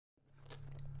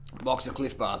Box of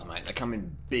Cliff Bars, mate. They come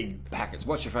in big packets.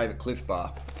 What's your favourite Cliff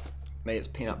Bar? Me, it's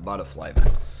peanut butter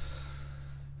flavour.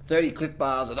 30 Cliff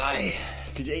Bars a day.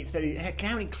 Could you eat 30?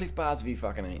 How many Cliff Bars have you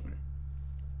fucking eaten?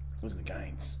 Losing the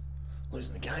gains.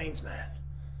 Losing the gains, man.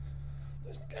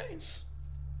 Losing the gains.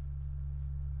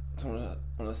 I want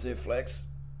to see a flex.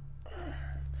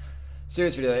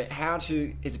 Serious video. How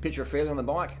to... Is a picture of Freely on the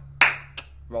bike.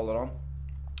 Roll it on.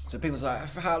 So people say,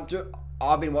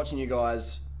 I've been watching you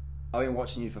guys... I've been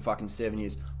watching you for fucking 7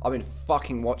 years. I've been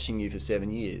fucking watching you for 7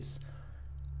 years.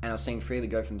 And I've seen Freely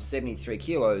go from 73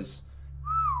 kilos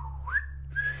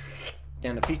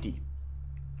down to 50.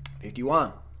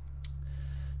 51.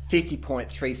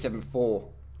 50.374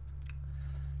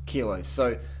 kilos.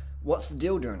 So, what's the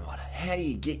deal during it? How do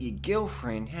you get your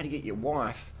girlfriend, how do you get your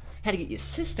wife, how do you get your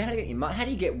sister, how do you get your mum, how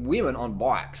do you get women on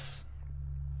bikes?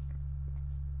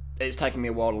 It's taken me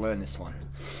a while to learn this one.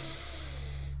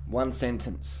 One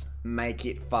sentence. Make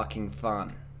it fucking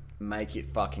fun. Make it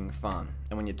fucking fun.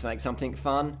 And when you make something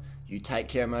fun, you take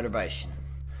care of motivation.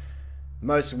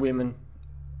 Most women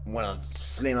want to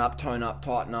slim up, tone up,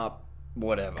 tighten up,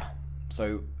 whatever.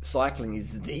 So cycling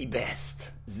is the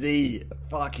best, the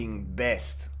fucking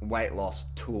best weight loss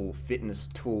tool, fitness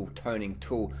tool, toning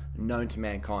tool known to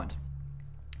mankind.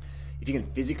 If you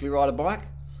can physically ride a bike,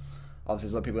 obviously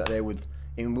there's a lot of people out there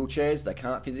in wheelchairs, they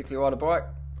can't physically ride a bike.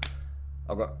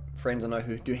 I've got friends I know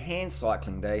who do hand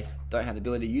cycling. They don't have the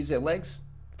ability to use their legs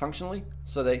functionally,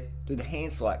 so they do the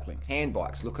hand cycling, hand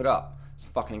bikes. Look it up. It's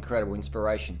fucking incredible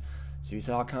inspiration. So if you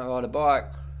say, I can't ride a bike,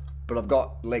 but I've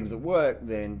got legs that work,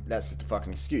 then that's just a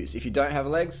fucking excuse. If you don't have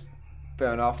legs,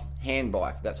 fair enough, hand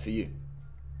bike, that's for you.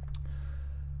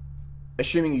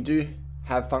 Assuming you do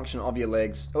have function of your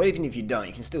legs, or even if you don't,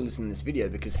 you can still listen to this video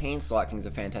because hand cycling is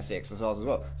a fantastic exercise as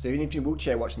well. So even if you're in a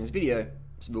wheelchair watching this video,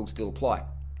 this will still apply.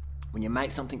 When you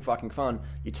make something fucking fun,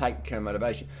 you take care of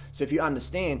motivation. So if you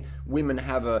understand women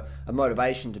have a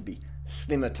motivation to be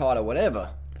slimmer, tighter,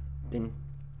 whatever, then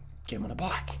get them on a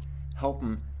bike. Help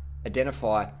them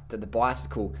identify that the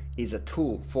bicycle is a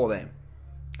tool for them.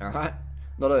 Alright?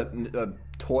 Not a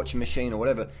torture machine or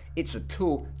whatever. It's a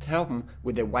tool to help them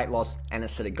with their weight loss and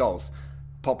aesthetic goals.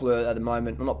 Popular at the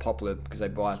moment, well, not popular because they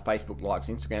buy Facebook likes,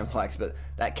 Instagram likes, but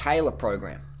that Kayla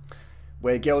program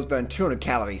where girls burn 200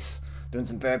 calories doing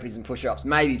some burpees and push-ups,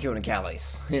 maybe 200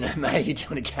 calories, maybe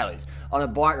 200 calories. On a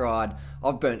bike ride,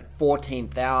 I've burnt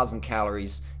 14,000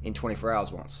 calories in 24 hours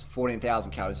once.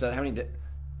 14,000 calories. So how many,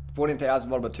 14,000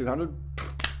 divided by 200?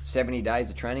 70 days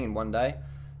of training in one day.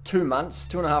 2 months,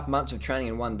 2.5 months of training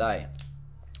in one day.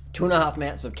 2.5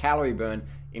 months of calorie burn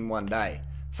in one day.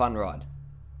 Fun ride.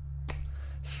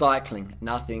 Cycling,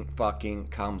 nothing fucking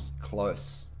comes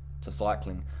close to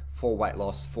cycling for weight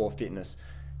loss, for fitness.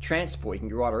 Transport, you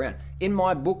can ride around. In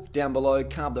my book down below,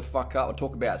 Carb the Fuck Up, I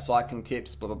talk about cycling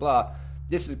tips, blah, blah, blah.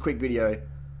 This is a quick video.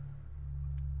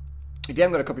 If you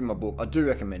haven't got a copy of my book, I do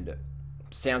recommend it.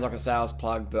 Sounds like a sales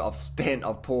plug, but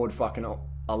I've poured fucking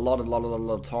a lot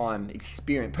of time,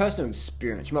 personal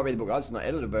experience. You might read the book, I just not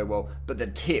edited very well, but the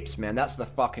tips, man, that's the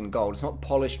fucking gold. It's not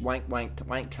polished wank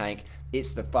tank,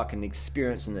 it's the fucking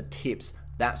experience and the tips.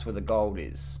 That's where the gold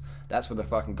is. That's where the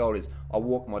fucking gold is. I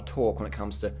walk my talk when it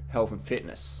comes to health and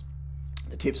fitness.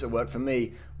 The tips that work for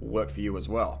me will work for you as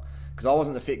well. Because I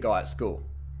wasn't the fit guy at school.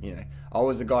 I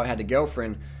was the guy who had a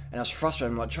girlfriend, and I was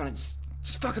frustrated. I'm like, trying to just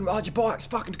fucking ride your bike. It's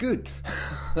fucking good.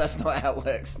 That's not how it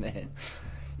works, man.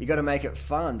 You got to make it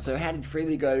fun. So how did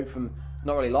Freely go from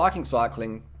not really liking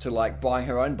cycling to like buying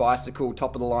her own bicycle,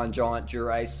 top of the line, giant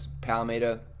Durace, power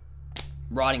meter,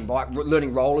 riding bike,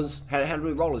 learning rollers, how to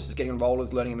do rollers, just getting on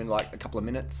rollers, learning them in like a couple of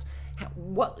minutes.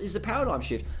 What is the paradigm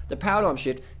shift? The paradigm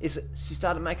shift is she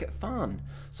started to make it fun.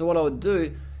 So what I would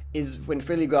do is when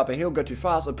Freely go up a hill, go too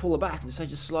fast, I'd pull her back and say,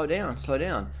 just slow down, slow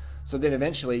down. So then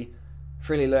eventually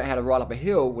Freely learned how to ride up a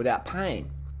hill without pain.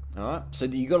 Alright? So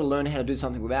you got to learn how to do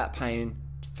something without pain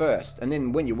first. And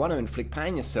then when you want to inflict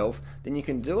pain yourself, then you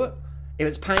can do it. If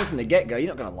it's pain from the get-go, you're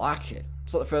not going to like it.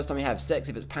 It's not the first time you have sex.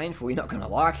 If it's painful, you're not going to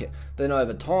like it. But then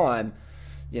over time,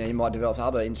 you might develop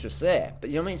other interests there.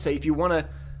 But you know what I mean? So if you want to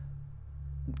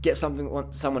get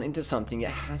someone into something, it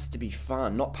has to be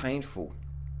fun, not painful.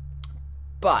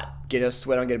 But get a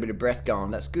sweat on, get a bit of breath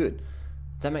going. That's good. Does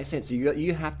that make sense? So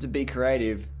you have to be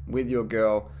creative with your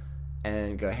girl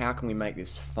and go, how can we make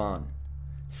this fun?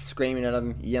 Screaming at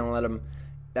them, yelling at them,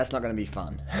 that's not going to be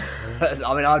fun.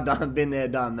 I mean, I've been there,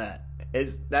 done that.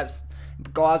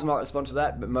 Guys might respond to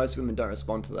that, but most women don't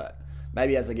respond to that.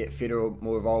 Maybe as they get fitter or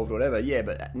more evolved or whatever, yeah,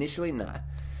 but initially, nah.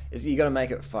 You got to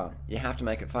make it fun. You have to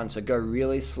make it fun. So go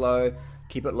really slow,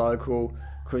 keep it local,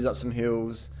 cruise up some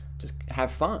hills, just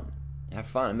have fun. Have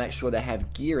fun and make sure they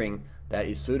have gearing that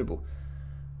is suitable.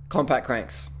 Compact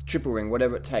cranks, triple ring,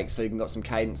 whatever it takes, so you can got some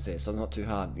cadence there, so it's not too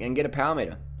hard. And get a power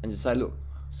meter and just say, look,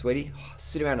 sweetie,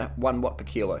 sit around at 1 watt per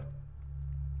kilo.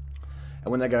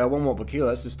 And when they go 1 watt per kilo,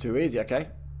 that's just too easy, okay?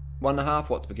 1.5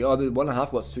 watts per kilo. Oh,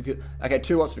 1.5 watts per kilo. Okay,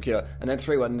 2 watts per kilo, and then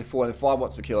 3 watts, and then 4, and then 5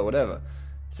 watts per kilo, whatever.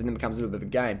 So then it becomes a little bit of a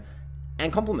game.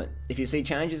 And compliment. If you see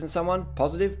changes in someone,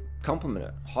 positive, compliment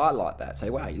it. Highlight that. Say,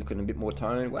 wow, you're looking a bit more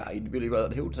toned. Wow, you really rode up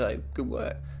the hill today. Good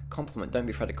work. Compliment. Don't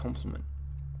be afraid to compliment.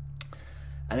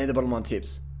 And then the bottom line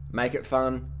tips. Make it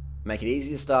fun. Make it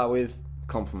easy to start with.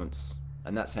 Compliments.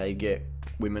 And that's how you get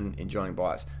women enjoying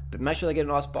bikes. But make sure they get a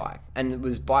nice bike. And it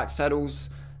was bike saddles.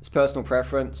 It's personal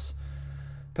preference.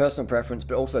 But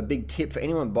also a big tip for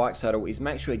anyone with bike saddle is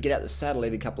make sure you get out the saddle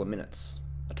every couple of minutes.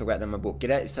 I talk about that in my book. Get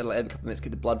out your saddle every couple of minutes, get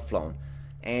the blood flowing.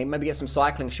 And maybe get some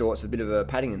cycling shorts with a bit of a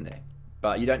padding in there.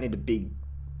 But you don't need the big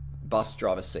bus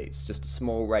driver seats. Just a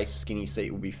small race skinny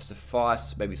seat will be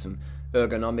suffice. Maybe some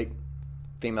ergonomic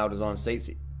female design seats.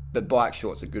 But bike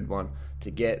shorts are a good one to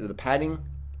get with the padding.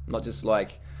 Not just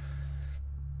like,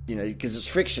 you know, because it's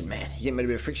friction, man. You get a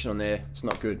bit of friction on there, it's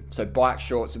not good. So bike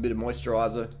shorts, a bit of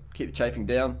moisturizer, keep the chafing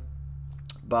down.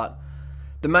 But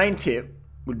the main tip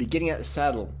would be getting out the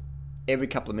saddle every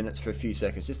couple of minutes for a few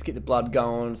seconds, just to get the blood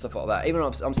going, stuff like that. Even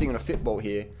when I'm sitting on a Fitball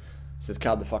here, it says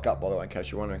CARB the fuck up, by the way, in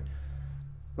case you're wondering.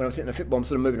 When I'm sitting on a Fitball, I'm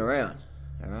sort of moving around,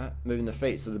 all right, moving the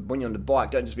feet. So when you're on the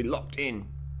bike, don't just be locked in.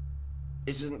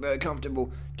 This isn't very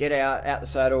comfortable. Get out the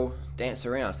saddle, dance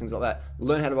around, things like that.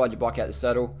 Learn how to ride your bike out the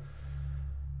saddle,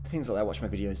 things like that. Watch my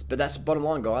videos. But that's the bottom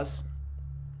line, guys.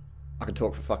 I could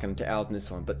talk for fucking hours on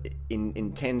this one, but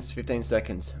in 10 to 15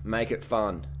 seconds, make it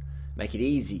fun. Make it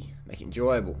easy, make it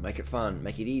enjoyable, make it fun,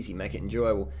 make it easy, make it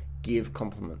enjoyable. Give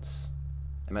compliments.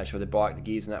 And make sure the bike, the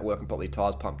gears and that working properly,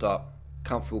 tires pumped up,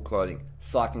 comfortable clothing,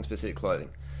 cycling specific clothing.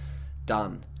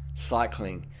 Done.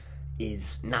 Cycling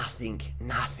is nothing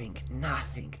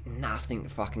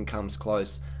fucking comes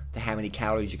close to how many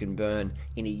calories you can burn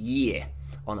in a year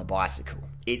on a bicycle.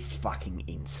 It's fucking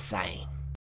insane.